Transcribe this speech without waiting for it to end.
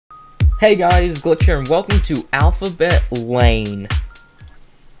Hey guys, Glitch here, and welcome to Alphabet Lane.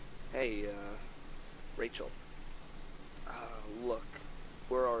 Hey, Rachel. Look,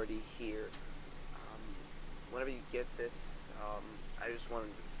 we're already here. Whenever you get this, I just wanted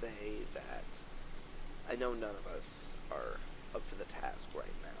to say that I know none of us are up to the task right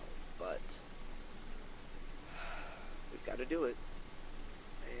now, but we've got to do it.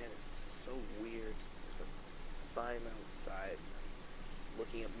 Man, it's so weird. There's a sign outside.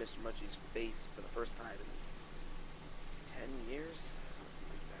 Looking at Mr. Munchie's face for the first time in 10 years? Something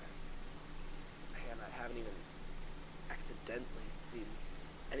like that. Man, I haven't even accidentally seen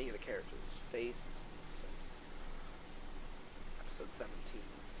any of the characters' faces since episode 17.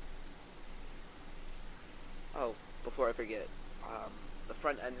 Oh, before I forget, the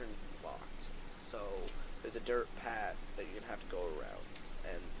front entrance is locked, so there's a dirt path that you're gonna have to go around,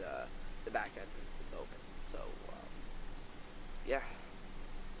 and the back entrance is open, so, yeah.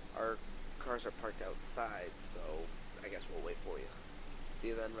 Our cars are parked outside, so I guess we'll wait for you. See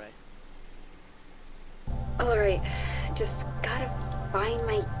you then, Ray. Alright, just gotta find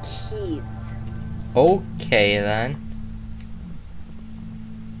my keys. Okay then.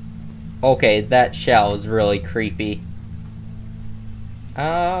 Okay, that shell is really creepy.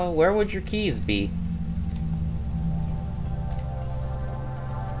 Where would your keys be?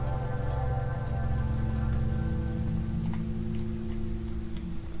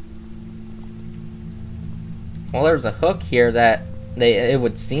 Well, there's a hook here that it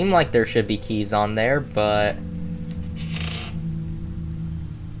would seem like there should be keys on there, but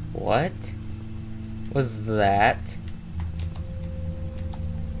what was that?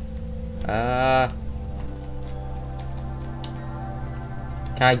 Can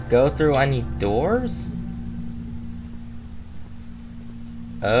I go through any doors?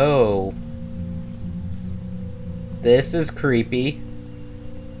 Oh. This is creepy.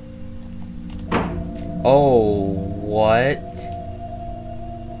 Oh, what?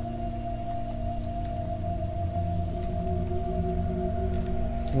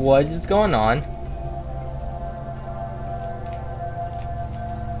 What is going on?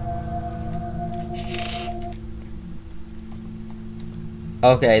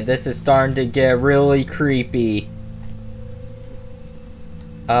 Okay, this is starting to get really creepy.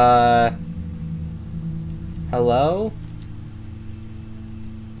 Hello?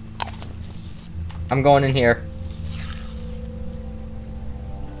 I'm going in here.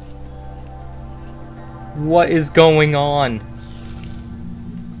 What is going on?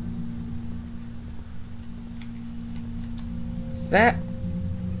 Is that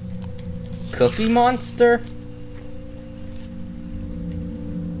Cookie Monster?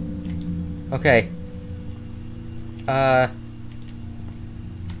 Okay. What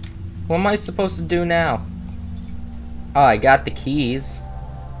am I supposed to do now? Oh, I got the keys.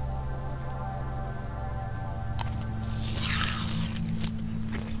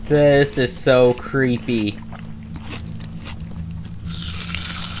 This is so creepy.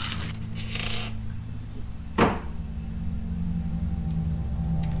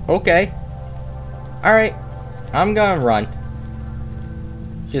 Okay. Alright. I'm gonna run.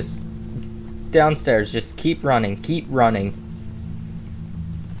 Just downstairs. Just keep running. Keep running.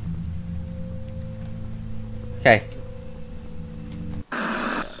 Okay.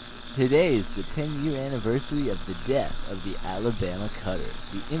 Today is the 10-year anniversary of the death of the Alabama Cutter,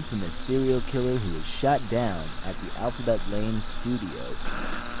 the infamous serial killer who was shot down at the Alphabet Lane studio.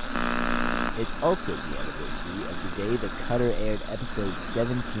 It's also the anniversary of the day the Cutter aired episode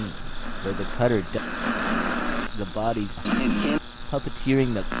 17, where the Cutter the body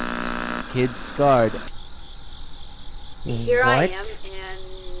puppeteering the kids scarred. Here What? I am, and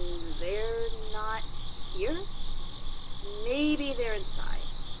they're not here? Maybe they're inside.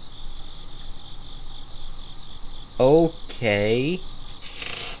 Okay.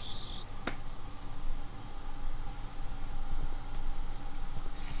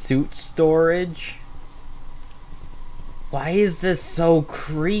 Suit storage? Why is this so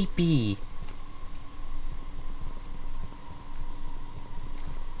creepy?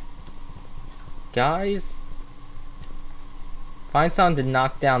 Guys? Find something to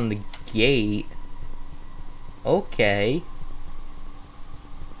knock down the gate. Okay.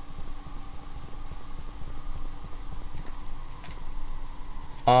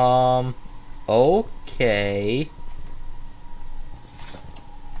 Okay.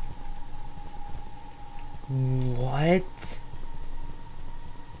 What?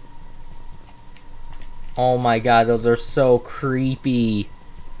 Oh my god, those are so creepy.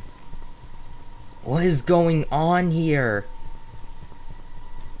 What is going on here?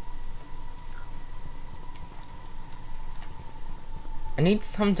 I need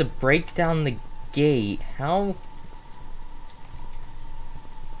some to break down the gate. How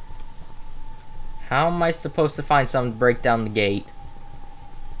am I supposed to find something to break down the gate?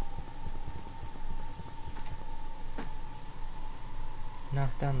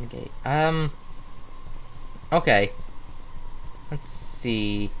 Knock down the gate. Okay. Let's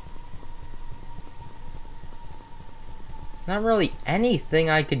see. There's not really anything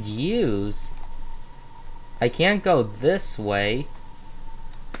I could use. I can't go this way.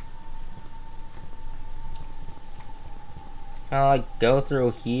 Can I, like, go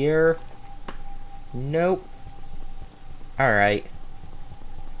through here? Nope. Alright.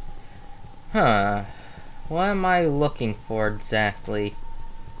 Huh. What am I looking for exactly?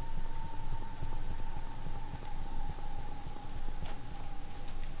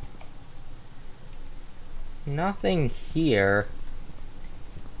 Nothing here.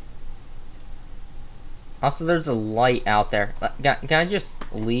 Also, there's a light out there. Can I just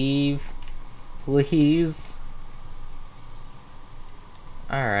leave? Please?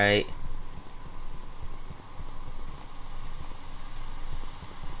 Alright.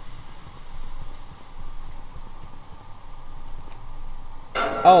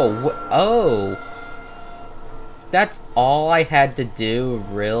 Oh. That's all I had to do,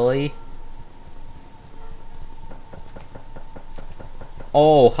 really?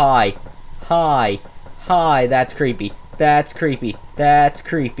 Oh, hi. Hi. Hi, that's creepy. That's creepy. That's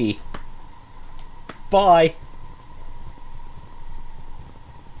creepy. Bye.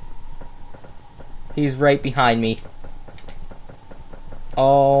 He's right behind me.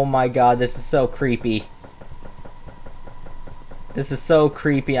 Oh my god, this is so creepy. This is so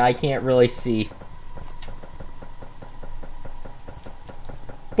creepy, I can't really see.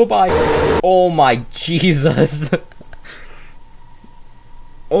 Bye-bye. Oh my Jesus.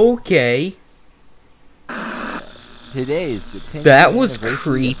 Okay. Today is the 10th That was anniversary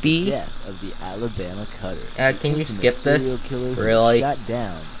creepy. Of the death of the Alabama Cutter. Can you Infamous skip this? serial killer who Really? was shot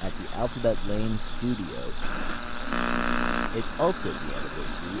down at the Alphabet Lane studio. It's also the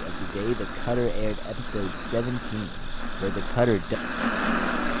anniversary of the day the Cutter aired episode 17, where the Cutter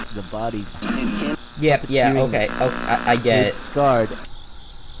the bodies. Yep, yeah, okay. Oh, I get it. Scarred.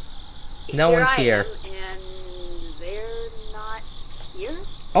 No Here one's I here. am, and they're not here?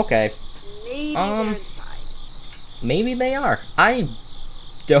 Okay. Maybe they're inside. Maybe they are. I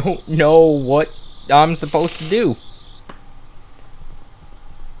don't know what I'm supposed to do.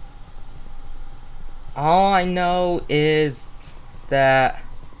 All I know is that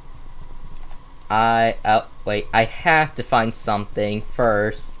I have to find something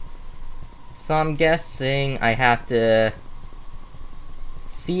first. So I'm guessing I have to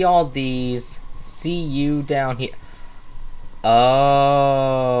see all these, see you down here.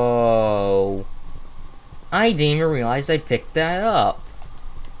 Oh. I didn't even realize I picked that up.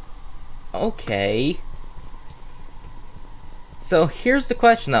 Okay. So here's the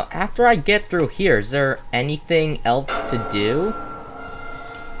question though. After I get through here, is there anything else to do?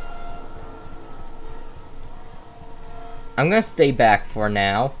 I'm gonna stay back for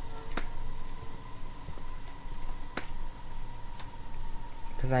now.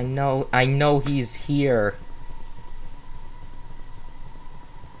 Because I know he's here.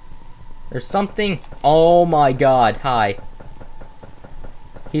 There's something. Oh my god, hi.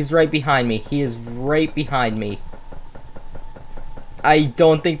 He's right behind me. He is right behind me. I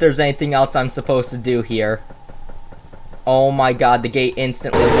don't think there's anything else I'm supposed to do here. Oh my god, the gate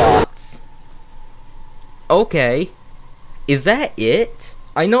instantly locks. Okay. Is that it?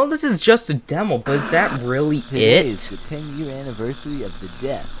 I know this is just a demo, but is that really Today it? is the 10-year anniversary of the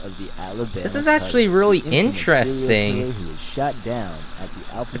death of the Alabama This is actually Cutter, really the infamous serial interesting. killer who was shot down at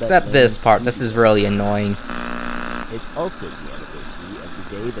the Alphabet Except Lane this part. This is studio. really annoying. It's also the anniversary of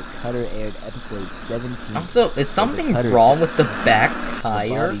the day the Cutter aired episode 17. Also, is something Cutter wrong died. with the back The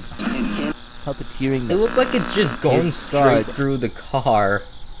tire? bodies puppeteering It the looks like it's just going It's straight scarred. through the car.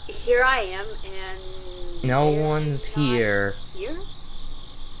 Here I am, and No they're one's not here. Here?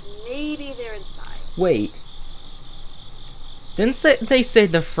 Maybe they're inside. Wait. Didn't they say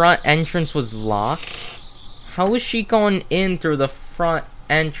the front entrance was locked? How is she going in through the front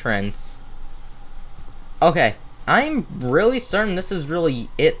entrance? Okay, I'm really certain this is really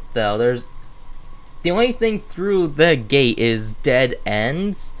it though. The only thing through the gate is dead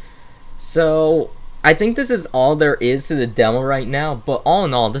ends. So I think this is all there is to the demo right now, but all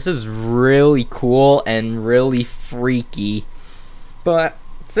in all, this is really cool and really freaky. But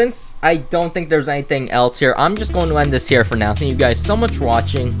since I don't think there's anything else here, I'm just going to end this here for now. Thank you guys so much for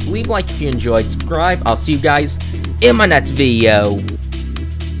watching. Leave a like if you enjoyed, subscribe. I'll see you guys in my next video.